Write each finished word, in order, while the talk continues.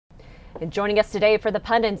And joining us today for the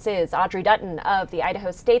pundits is Audrey Dutton of the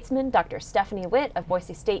Idaho Statesman, Dr. Stephanie Witt of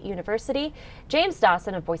Boise State University, James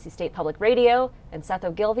Dawson of Boise State Public Radio, and Seth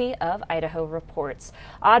Ogilvie of Idaho Reports.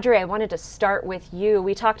 Audrey, I wanted to start with you.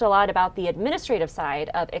 We talked a lot about the administrative side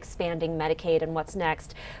of expanding Medicaid and what's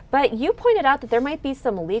next, but you pointed out that there might be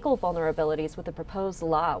some legal vulnerabilities with the proposed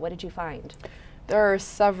law. What did you find? There are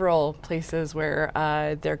several places where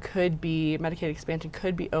there could be, Medicaid expansion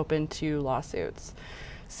could be open to lawsuits.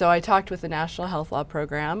 So I talked with the National Health Law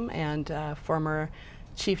Program and former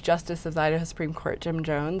Chief Justice of the Idaho Supreme Court, Jim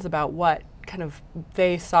Jones, about what kind of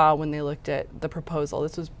they saw when they looked at the proposal.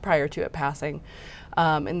 This was prior to it passing.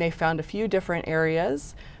 And they found a few different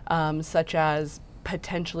areas, such as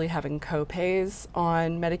potentially having co-pays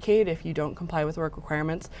on Medicaid if you don't comply with work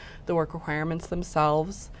requirements, the work requirements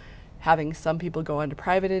themselves, having some people go into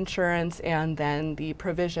private insurance, and then the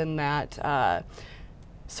provision that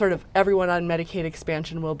sort of everyone on Medicaid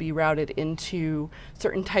expansion will be routed into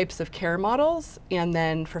certain types of care models, and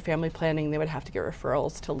then for family planning they would have to get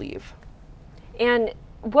referrals to leave. And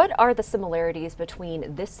what are the similarities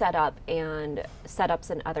between this setup and setups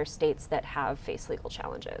in other states that have faced legal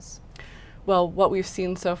challenges? Well, what we've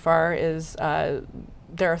seen so far is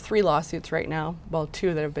there are 3 lawsuits right now, well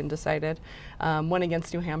 2 that have been decided, one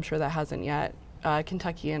against New Hampshire that hasn't yet.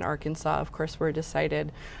 Kentucky and Arkansas, of course, were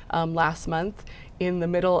decided last month in the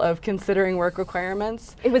middle of considering work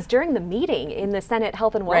requirements. It was during the meeting in the Senate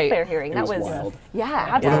Health and Welfare hearing. That was wild. Yeah,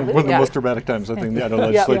 absolutely. One of the most dramatic times I think in the Idaho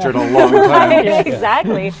legislature in a long time. Right,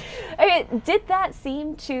 exactly. Did that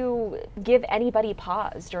seem to give anybody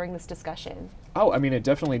pause during this discussion? Oh, I mean, it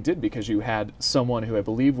definitely did, because you had someone who I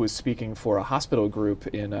believe was speaking for a hospital group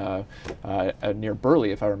in near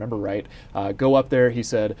Burley, if I remember right, go up there. He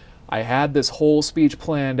said, I had this whole speech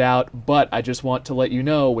planned out, but I just want to let you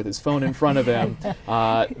know, with his phone in front of him,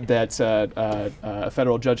 that a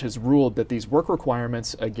federal judge has ruled that these work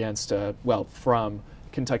requirements against, from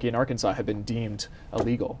Kentucky and Arkansas have been deemed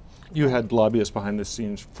illegal. You had lobbyists behind the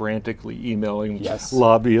scenes frantically emailing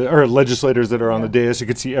legislators that are on the dais. You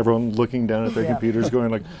could see everyone looking down at their computers going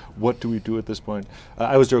like, what do we do at this point?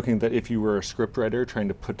 I was joking that if you were a scriptwriter trying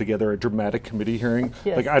to put together a dramatic committee hearing,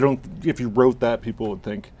 like if you wrote that, people would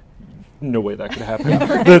think, no way that could happen.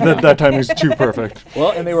 That timing is too perfect.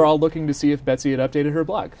 Well, and they were all looking to see if Betsy had updated her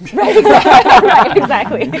blog. Right,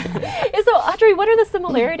 exactly. So, Audrey, what are the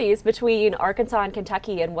similarities between Arkansas and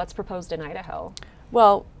Kentucky and what's proposed in Idaho?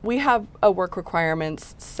 Well, we have a work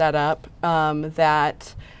requirements set up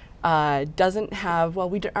that doesn't have, well,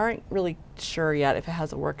 we aren't really sure yet if it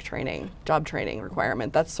has a job training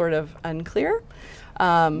requirement. That's sort of unclear.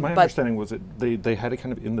 My understanding was that they had it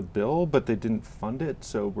kind of in the bill, but they didn't fund it,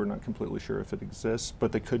 so we're not completely sure if it exists,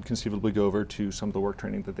 but they could conceivably go over to some of the work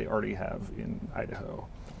training that they already have in Idaho.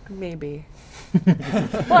 Maybe.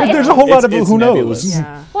 Well, there's a whole lot of who knows.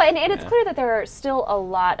 Yeah. Well, and it's clear that there are still a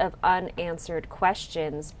lot of unanswered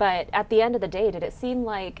questions, but at the end of the day, did it seem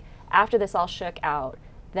like after this all shook out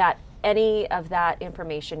that any of that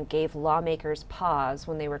information gave lawmakers pause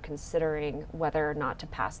when they were considering whether or not to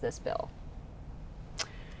pass this bill?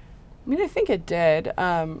 I mean, I think it did.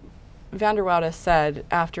 Vander Woude said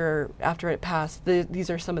after it passed, these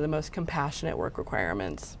are some of the most compassionate work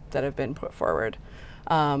requirements that have been put forward.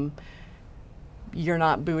 You're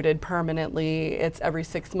not booted permanently. It's every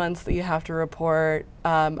 6 months that you have to report.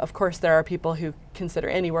 Of course, there are people who consider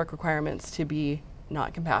any work requirements to be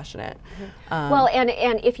not compassionate. Well, and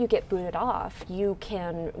if you get booted off, you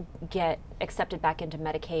can get accepted back into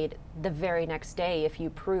Medicaid the very next day if you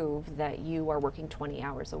prove that you are working 20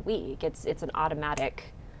 hours a week. It's an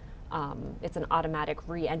automatic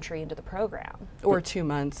re-entry into the program. Or 2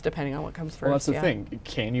 months, depending on what comes first. Well, that's the thing.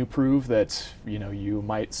 Can you prove that you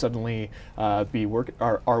might suddenly be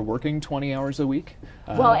working 20 hours a week?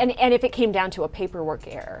 Well, and if it came down to a paperwork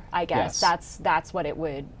error, I guess that's what it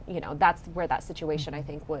would. That's where that situation I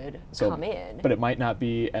think would come in. But it might not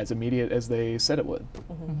be as immediate as they said it would.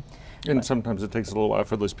 And sometimes it takes a little while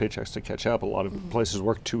for those paychecks to catch up. A lot of places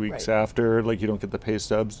work 2 weeks after, like you don't get the pay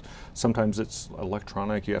stubs. Sometimes it's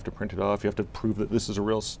electronic, you have to print it off, you have to prove that this is a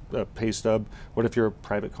real pay stub. What if you're a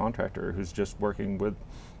private contractor who's just working with,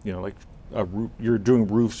 like you're doing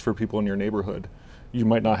roofs for people in your neighborhood? You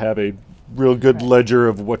might not have a real good ledger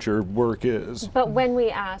of what your work is. But when we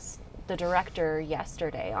asked the director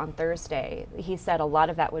yesterday, on Thursday, he said a lot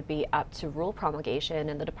of that would be up to rule promulgation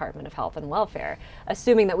in the Department of Health and Welfare,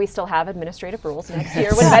 assuming that we still have administrative rules next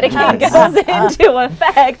year when Medicaid goes into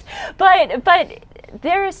effect. But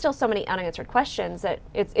there is still so many unanswered questions that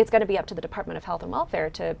it's going to be up to the Department of Health and Welfare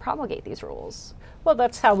to promulgate these rules. Well,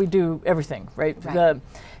 that's how we do everything, right?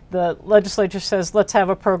 the legislature says, let's have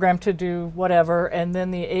a program to do whatever, and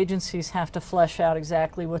then the agencies have to flesh out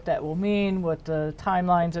exactly what that will mean, what the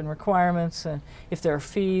timelines and requirements, and if there are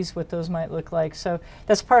fees, what those might look like. So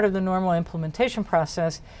that's part of the normal implementation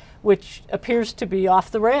process, which appears to be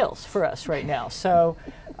off the rails for us right now. So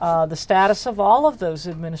the status of all of those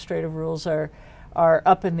administrative rules are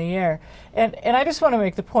up in the air. And I just want to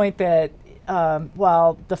make the point that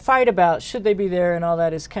while the fight about should they be there and all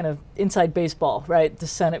that is kind of inside baseball, right? The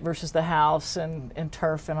Senate versus the House and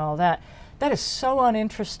turf and all that. That is so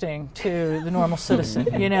uninteresting to the normal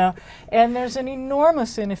citizen, you know? And there's an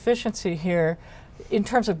enormous inefficiency here in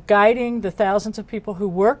terms of guiding the thousands of people who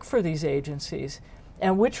work for these agencies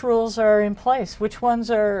and which rules are in place, which ones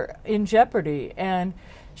are in jeopardy, and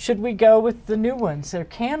should we go with the new ones, or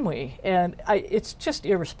can we? And it's just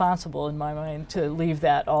irresponsible in my mind to leave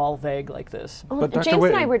that all vague like this. Well, James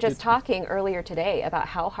and I were just talking earlier today about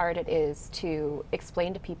how hard it is to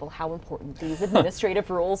explain to people how important these administrative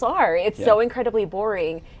rules are. It's so incredibly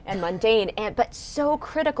boring and mundane, but so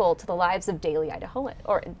critical to the lives of daily Idahoans,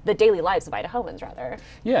 or the daily lives of Idahoans, rather.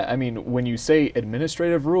 Yeah, I mean, when you say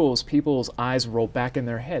administrative rules, people's eyes roll back in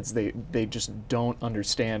their heads. They just don't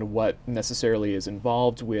understand what necessarily is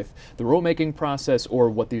involved with the rulemaking process or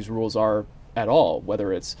what these rules are at all,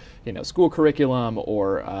 whether it's, you know, school curriculum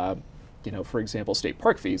or you know, for example, state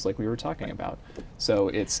park fees like we were talking about. So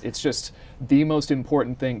it's just the most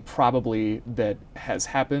important thing probably that has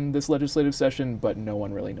happened this legislative session, but no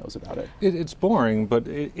one really knows about it. It's boring, but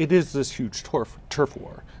it is this huge turf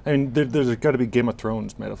war. I mean, there's got to be Game of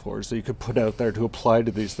Thrones metaphors that you could put out there to apply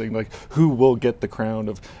to these things, like who will get the crown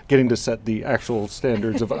of getting to set the actual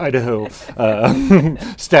standards of Idaho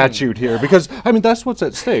statute here. Because, I mean, that's what's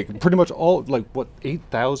at stake. Pretty much all, like, what,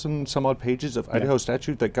 8,000 some odd pages of Idaho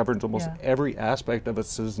statute that governs almost every aspect of a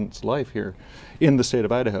citizen's life here in the state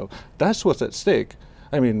of Idaho. That's what's at stake.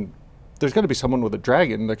 I mean, there's got to be someone with a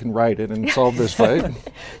dragon that can ride it and solve this fight.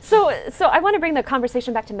 So I want to bring the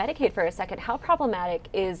conversation back to Medicaid for a second. How problematic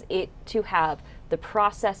is it to have the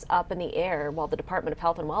process up in the air while the Department of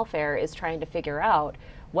Health and Welfare is trying to figure out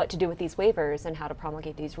what to do with these waivers and how to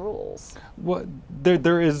promulgate these rules? Well,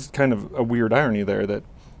 there is kind of a weird irony there that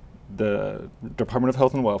the Department of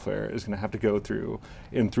Health and Welfare is going to have to go through,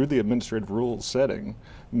 and through the administrative rules setting,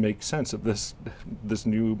 make sense of this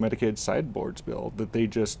new Medicaid sideboards bill that they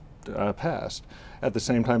just passed, at the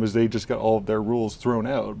same time as they just got all of their rules thrown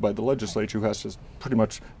out by the legislature, who has to pretty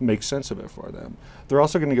much make sense of it for them. They're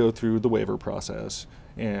also going to go through the waiver process,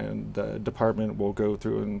 and the department will go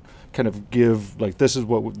through and kind of give, like, this is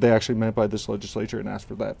what they actually meant by this legislature, and ask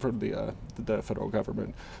for that from the federal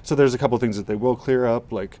government. So there's a couple of things that they will clear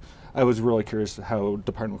up. Like, I was really curious how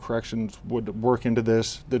Department of Corrections would work into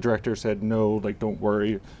this. The director said, no, like, don't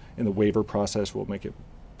worry, in the waiver process we'll make it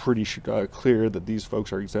pretty clear that these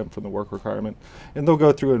folks are exempt from the work requirement. And they'll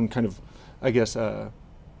go through and kind of, I guess,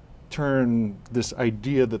 turn this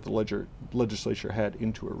idea that the legislature had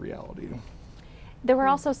into a reality. There were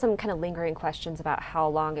also some kind of lingering questions about how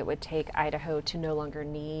long it would take Idaho to no longer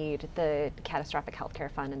need the catastrophic health care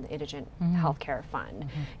fund and the indigent health care fund.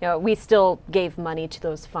 You know, we still gave money to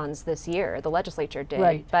those funds this year, the legislature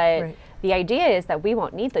did, but the idea is that we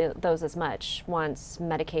won't need those as much once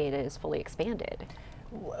Medicaid is fully expanded.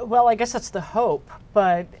 Well, I guess that's the hope,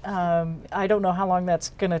 but I don't know how long that's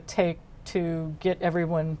going to take to get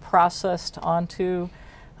everyone processed onto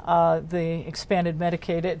the expanded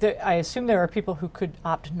Medicaid. I assume there are people who could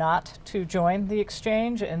opt not to join the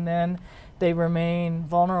exchange, and then they remain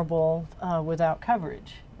vulnerable without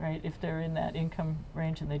coverage, right? If they're in that income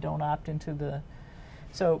range and they don't opt into the,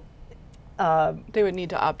 so. They would need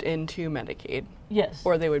to opt into Medicaid. Yes.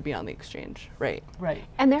 Or they would be on the exchange, right? Right.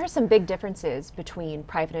 And there are some big differences between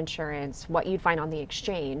private insurance, what you'd find on the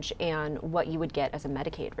exchange, and what you would get as a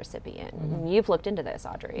Medicaid recipient. You've looked into this,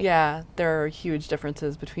 Audrey. Yeah, there are huge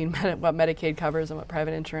differences between what Medicaid covers and what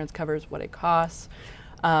private insurance covers, what it costs.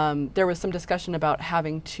 There was some discussion about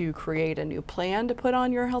having to create a new plan to put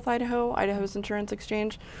on your Health Idaho's insurance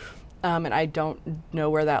exchange, and I don't know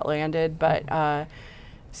where that landed, but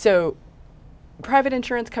so private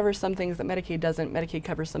insurance covers some things that Medicaid doesn't. Medicaid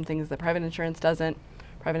covers some things that private insurance doesn't.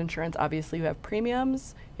 Private insurance, obviously, you have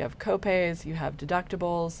premiums, you have copays, you have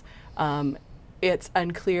deductibles. It's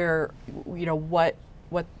unclear, you know, what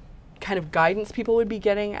kind of guidance people would be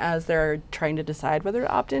getting as they're trying to decide whether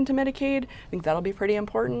to opt into Medicaid. I think that'll be pretty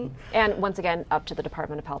important. And once again, up to the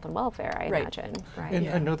Department of Health and Welfare, I imagine. Right. And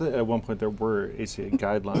I know that at one point there were ACA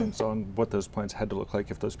guidelines on what those plans had to look like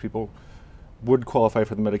if those people would qualify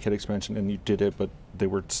for the Medicaid expansion and you did it, but they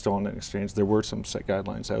were still on an exchange. There were some set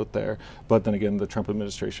guidelines out there, but then again, the Trump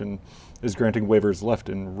administration is granting waivers left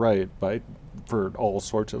and right for all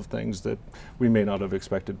sorts of things that we may not have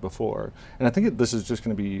expected before. And I think this is just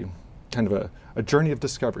going to be kind of a journey of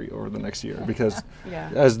discovery over the next year because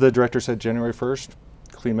as the director said, January 1st,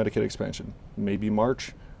 clean Medicaid expansion. Maybe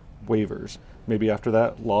March, waivers. Maybe after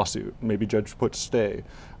that, lawsuit. Maybe judge puts stay.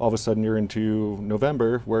 All of a sudden you're into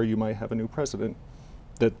November where you might have a new president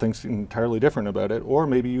that thinks entirely different about it, or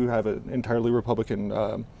maybe you have an entirely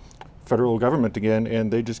Republican federal government again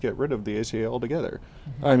and they just get rid of the ACA altogether.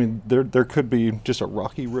 I mean, there could be just a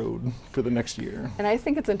rocky road for the next year. And I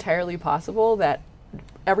think it's entirely possible that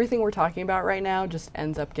everything we're talking about right now just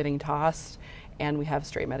ends up getting tossed and we have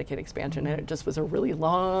straight Medicaid expansion and it just was a really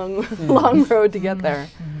long, long road to get there.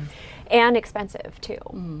 And expensive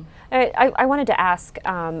too. I wanted to ask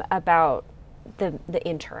about the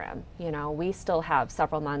interim. You know, we still have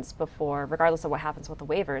several months before, regardless of what happens with the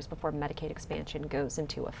waivers, before Medicaid expansion goes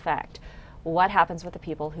into effect. What happens with the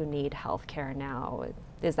people who need health care now?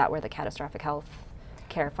 Is that where the catastrophic health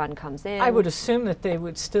care fund comes in? I would assume that they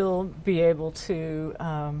would still be able to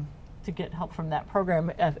get help from that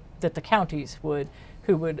program, that the counties would,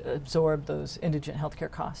 who would absorb those indigent health care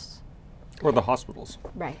costs. Or the hospitals.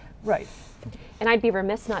 Right. Right. And I'd be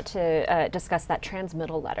remiss not to discuss that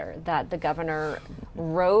transmittal letter that the governor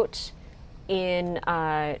wrote in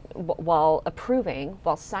while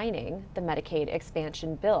signing the Medicaid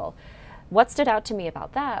expansion bill. What stood out to me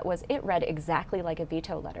about that was it read exactly like a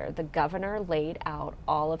veto letter. The governor laid out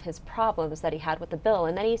all of his problems that he had with the bill,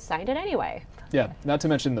 and then he signed it anyway. Yeah, not to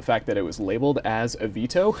mention the fact that it was labeled as a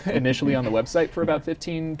veto initially on the website for about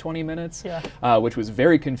 15, 20 minutes, which was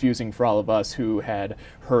very confusing for all of us who had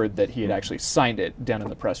heard that he had actually signed it down in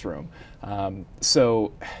the press room.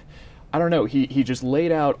 So I don't know, he just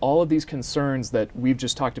laid out all of these concerns that we've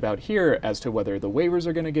just talked about here as to whether the waivers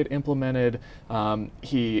are going to get implemented.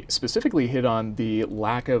 He specifically hit on the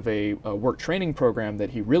lack of a work training program that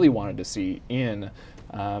he really wanted to see in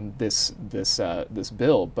this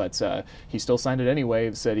bill, but he still signed it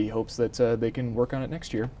anyway. Said he hopes that they can work on it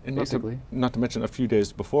next year, and basically. Not to mention a few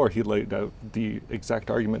days before, he laid out the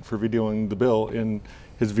exact argument for vetoing the bill in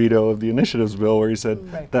his veto of the initiatives bill, where he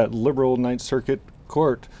said that liberal Ninth Circuit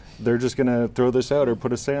court, they're just going to throw this out or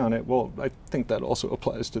put a say on it. Well, I think that also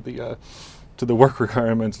applies to the work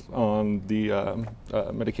requirements on the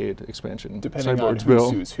Medicaid expansion. Depending on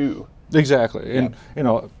who sues who. Exactly. And, you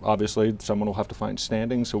know, obviously someone will have to find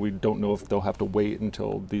standing, so we don't know if they'll have to wait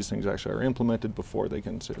until these things actually are implemented before they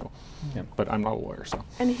can sue. But I'm not a lawyer, so.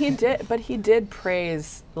 And he did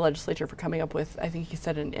praise the legislature for coming up with, I think he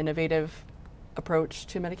said, an innovative approach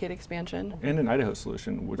to Medicaid expansion. And an Idaho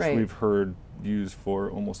solution, which we've heard used for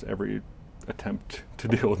almost every attempt to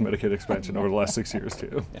deal with Medicaid expansion over the last 6 years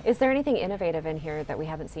too. Is there anything innovative in here that we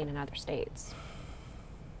haven't seen in other states?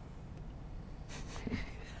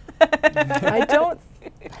 I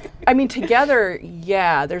mean, together,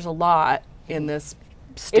 yeah, there's a lot in this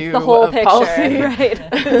stew it's the whole of picture, policy.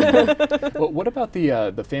 right? Well, what about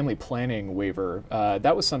the family planning waiver?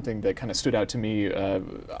 That was something that kind of stood out to me.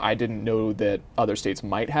 I didn't know that other states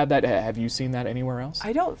might have that. Have you seen that anywhere else?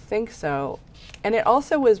 I don't think so. And it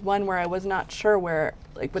also was one where I was not sure where,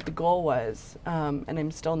 like, what the goal was, and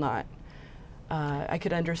I'm still not. I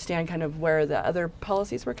could understand kind of where the other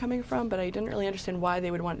policies were coming from, but I didn't really understand why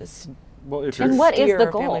they would want to well, if and what is the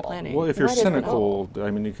goal? family planning. Well, if you're cynical,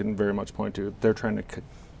 I mean, you can very much point to they're trying to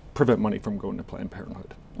prevent money from going to Planned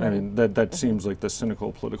Parenthood. I mean, that seems like the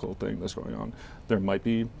cynical political thing that's going on. There might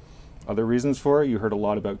be other reasons for it. You heard a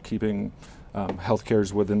lot about keeping health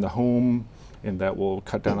cares within the home, and that will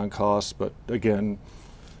cut down on costs. But again,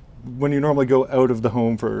 when you normally go out of the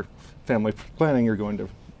home for family planning, you're going to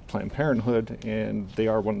Planned Parenthood, and they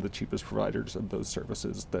are one of the cheapest providers of those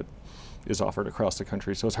services that is offered across the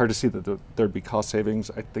country. So it's hard to see that there'd be cost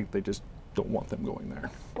savings. I think they just don't want them going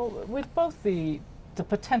there. Well, with both the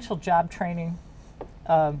potential job training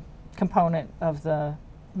component of the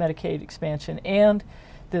Medicaid expansion and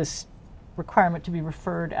this requirement to be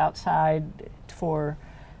referred outside for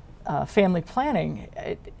family planning,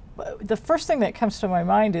 the first thing that comes to my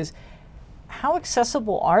mind is how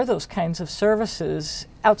accessible are those kinds of services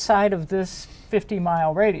outside of this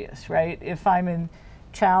 50-mile radius, right? If I'm in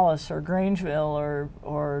Chalice or Grangeville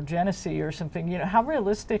or Genesee or something, you know, how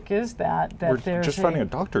realistic is that there's just finding a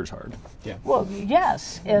doctor's hard. Yeah. Well,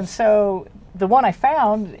 yes, and so the one I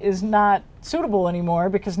found is not suitable anymore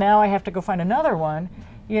because now I have to go find another one,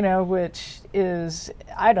 you know, which is,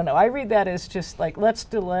 I don't know, I read that as just like, let's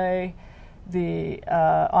delay the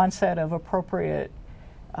onset of appropriate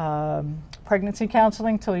pregnancy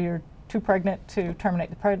counseling till you're too pregnant to terminate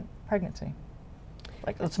the pregnancy.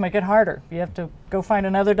 Like, let's make it harder. You have to go find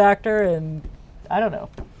another doctor, and I don't know.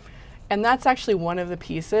 And that's actually one of the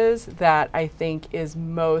pieces that I think is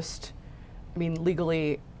most, I mean,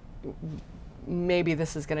 legally, maybe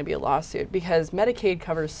this is going to be a lawsuit, because Medicaid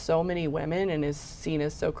covers so many women and is seen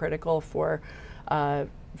as so critical for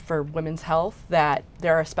women's health that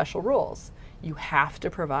there are special rules. You have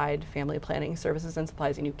to provide family planning services and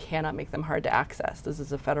supplies, and you cannot make them hard to access. This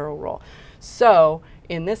is a federal rule. So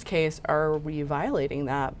in this case, are we violating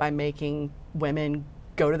that by making women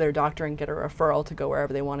go to their doctor and get a referral to go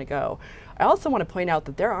wherever they want to go? I also want to point out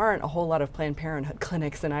that there aren't a whole lot of Planned Parenthood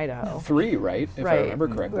clinics in Idaho. 3, right? If I remember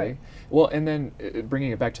correctly. Right. Well, and then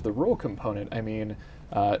bringing it back to the rural component, I mean,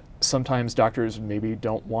 sometimes doctors maybe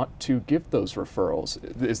don't want to give those referrals.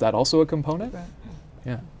 Is that also a component? Right.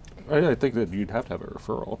 Yeah. I think that you'd have to have a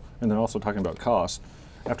referral. And then also talking about cost,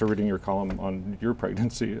 after reading your column on your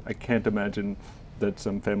pregnancy, I can't imagine that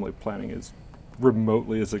some family planning is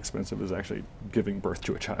remotely as expensive as actually giving birth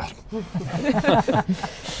to a child.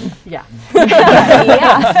 Yeah.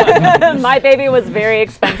 Yeah. My baby was very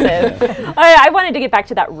expensive. I wanted to get back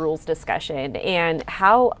to that rules discussion and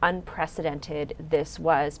how unprecedented this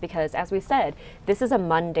was, because as we said, this is a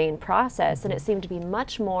mundane process, and it seemed to be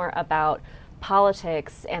much more about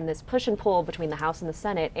politics and this push and pull between the House and the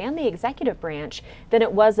Senate and the executive branch than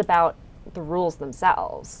it was about the rules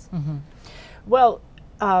themselves. Mm-hmm. Well,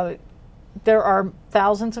 there are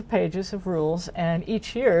thousands of pages of rules, and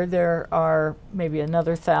each year there are maybe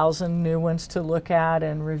another 1,000 new ones to look at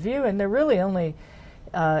and review, and they're really only,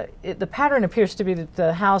 the pattern appears to be that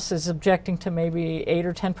the House is objecting to maybe 8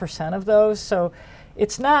 or 10% of those, so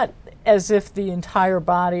it's not as if the entire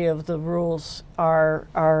body of the rules are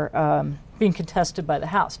being contested by the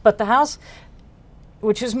House. But the House,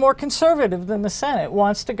 which is more conservative than the Senate,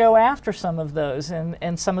 wants to go after some of those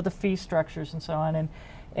and some of the fee structures and so on.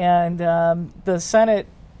 And the Senate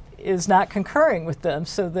is not concurring with them,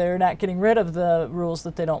 so they're not getting rid of the rules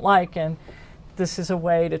that they don't like. And this is a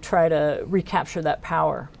way to try to recapture that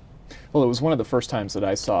power. Well, it was one of the first times that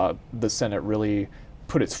I saw the Senate really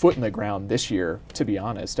put its foot in the ground this year, to be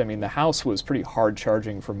honest. I mean, the House was pretty hard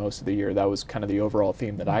charging for most of the year. That was kind of the overall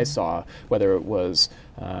theme that I saw, whether it was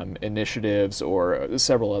initiatives or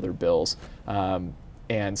several other bills.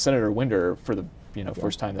 And Senator Winder, for the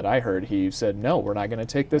first time that I heard, he said, no, we're not going to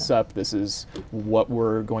take this up. This is what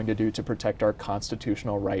we're going to do to protect our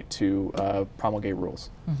constitutional right to promulgate rules.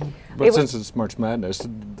 Mm-hmm. But since it's March Madness,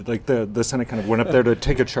 like the Senate kind of went up there to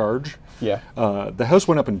take a charge. Yeah. The House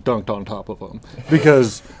went up and dunked on top of them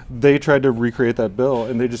because they tried to recreate that bill,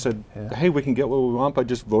 and they just said, hey, we can get what we want by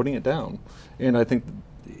just voting it down. And I think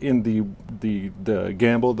in the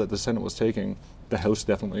gamble that the Senate was taking, the House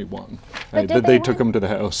definitely won. They took them to the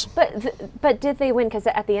House. But did they win? Because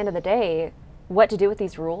at the end of the day, what to do with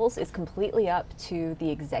these rules is completely up to the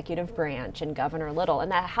executive branch and Governor Little.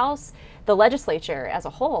 And the House, the legislature as a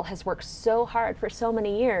whole, has worked so hard for so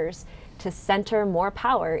many years to center more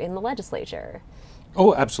power in the legislature.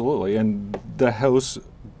 Oh, absolutely. And the House,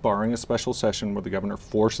 barring a special session where the governor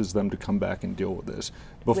forces them to come back and deal with this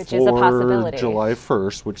before Which is a possibility. July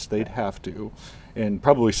 1st, which they'd have to, and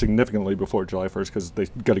probably significantly before July 1st because they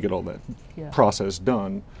got to get all that process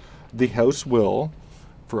done, the House will,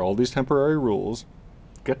 for all these temporary rules,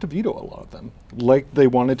 get to veto a lot of them, like they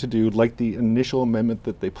wanted to do, like the initial amendment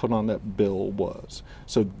that they put on that bill was.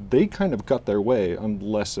 So they kind of got their way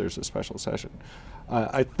unless there's a special session.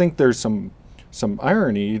 I think there's some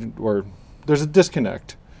irony, or there's a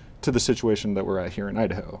disconnect to the situation that we're at here in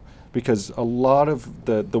Idaho, because a lot of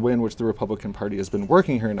the way in which the Republican Party has been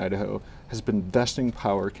working here in Idaho has been vesting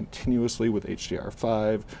power continuously with HJR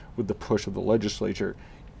 5, with the push of the legislature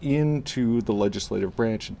into the legislative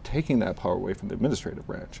branch and taking that power away from the administrative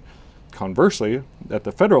branch. Conversely, at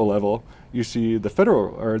the federal level, you see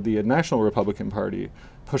the National Republican Party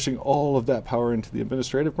pushing all of that power into the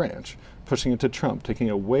administrative branch, pushing it to Trump, taking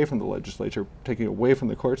it away from the legislature, taking it away from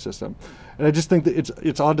the court system. And I just think that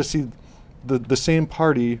it's odd to see the same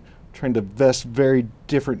party trying to vest very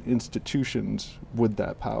different institutions with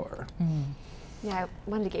that power. Mm. Yeah, I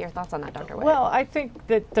wanted to get your thoughts on that, Dr. White. Well, I think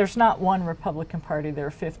that there's not one Republican Party, there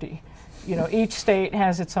are 50. Each state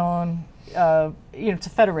has its own, it's a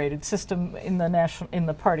federated system in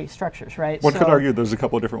the party structures, right? One could argue there's a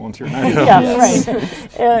couple of different ones here in Idaho. Yeah,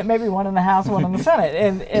 right. Maybe one in the House, one in the Senate.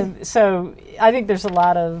 And so I think there's a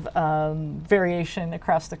lot of variation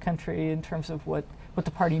across the country in terms of what the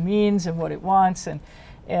party means and what it wants.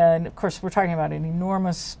 And of course, we're talking about an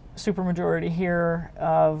enormous supermajority here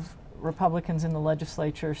of Republicans in the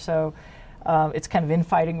legislature. So it's kind of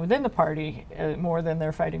infighting within the party more than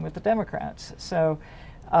they're fighting with the Democrats. So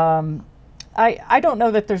I don't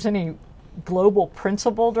know that there's any global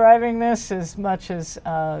principle driving this as much as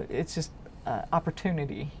it's just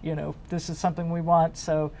opportunity. You know, this is something we want,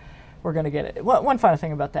 so we're going to get it. One final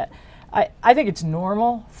thing about that. I think it's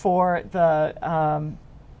normal for the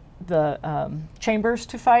chambers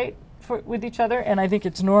to fight with each other, and I think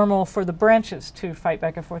it's normal for the branches to fight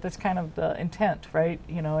back and forth. That's kind of the intent, right?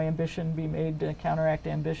 You know, ambition be made to counteract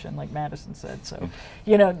ambition, like Madison said. So,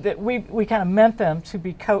 you know, that we kind of meant them to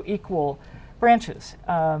be co-equal branches.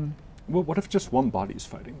 Well, what if just one body's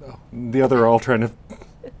fighting, though? The other are all trying to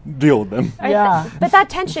deal with them. Yeah. But that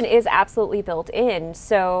tension is absolutely built in.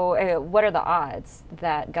 So what are the odds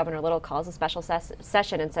that Governor Little calls a special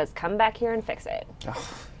session and says, come back here and fix it?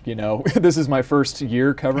 You know, this is my first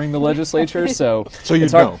year covering the legislature, so you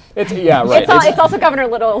it's know. hard. Yeah, right. It's also Governor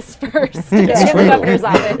Little's first in the governor's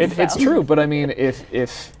office. It's true, but I mean,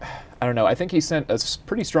 if I don't know, I think he sent a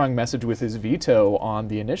pretty strong message with his veto on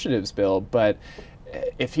the initiatives bill, but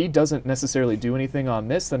if he doesn't necessarily do anything on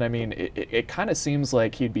this, then I mean, it kind of seems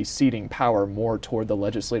like he'd be ceding power more toward the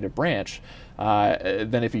legislative branch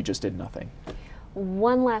than if he just did nothing.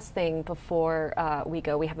 One last thing before we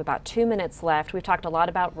go. We have about 2 minutes left. We've talked a lot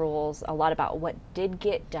about rules, a lot about what did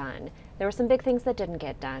get done. There were some big things that didn't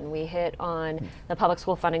get done. We hit on the public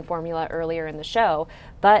school funding formula earlier in the show,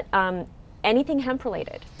 but anything hemp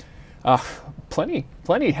related?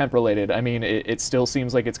 Plenty hemp related. I mean, it still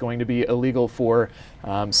seems like it's going to be illegal for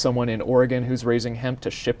someone in Oregon who's raising hemp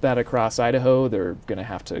to ship that across Idaho. They're going to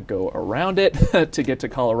have to go around it to get to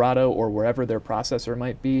Colorado or wherever their processor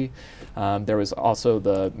might be. There was also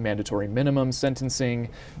the mandatory minimum sentencing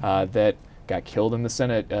that got killed in the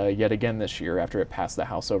Senate yet again this year after it passed the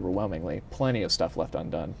House overwhelmingly. Plenty of stuff left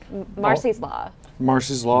undone. Marcy's Law.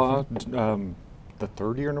 Marcy's Law. The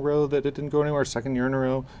third year in a row that it didn't go anywhere, second year in a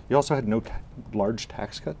row. You also had no large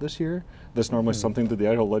tax cut this year. That's normally something that the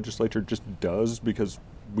Idaho legislature just does because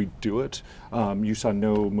we do it. You saw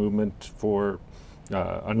no movement for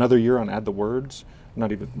another year on Add the Words.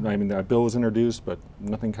 Not even, I mean, that bill was introduced, but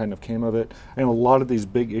nothing kind of came of it. And a lot of these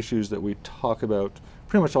big issues that we talk about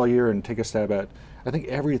pretty much all year and take a stab at, I think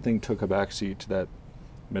everything took a backseat to that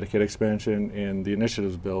Medicaid expansion and the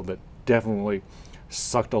initiatives bill that definitely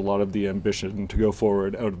sucked a lot of the ambition to go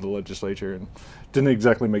forward out of the legislature and didn't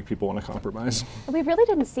exactly make people want to compromise. We really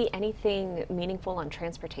didn't see anything meaningful on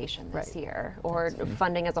transportation this year or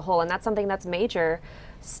funding as a whole, and that's something that's major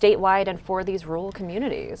statewide and for these rural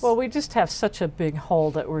communities. Well, we just have such a big hole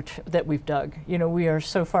that we've dug. You know, we are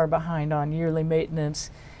so far behind on yearly maintenance,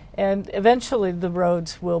 and eventually the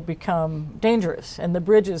roads will become dangerous and the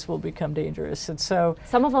bridges will become dangerous, and so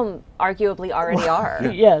some of them arguably already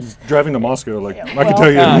are. Yes. Driving to Moscow, like I can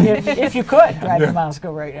tell you. If you could drive to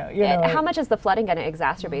Moscow right now, you know. How much is the flooding going to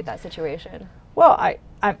exacerbate that situation? Well,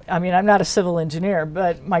 I mean, I'm not a civil engineer,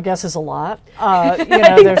 but my guess is a lot. You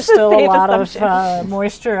know, there's still a lot of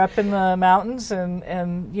moisture up in the mountains,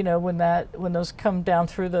 and you know, when those come down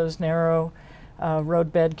through those narrow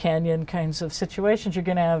roadbed canyon kinds of situations, you're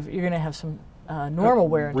gonna have some normal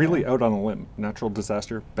wear and tear. Really out on a limb. Natural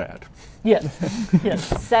disaster, bad. Yes.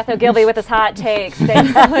 Yes. Seth Ogilvie with his hot takes.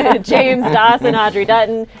 Thanks, James Dawson, Audrey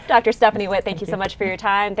Dutton, Dr. Stephanie Witt. Thank you so much for your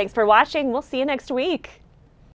time. Thanks for watching. We'll see you next week.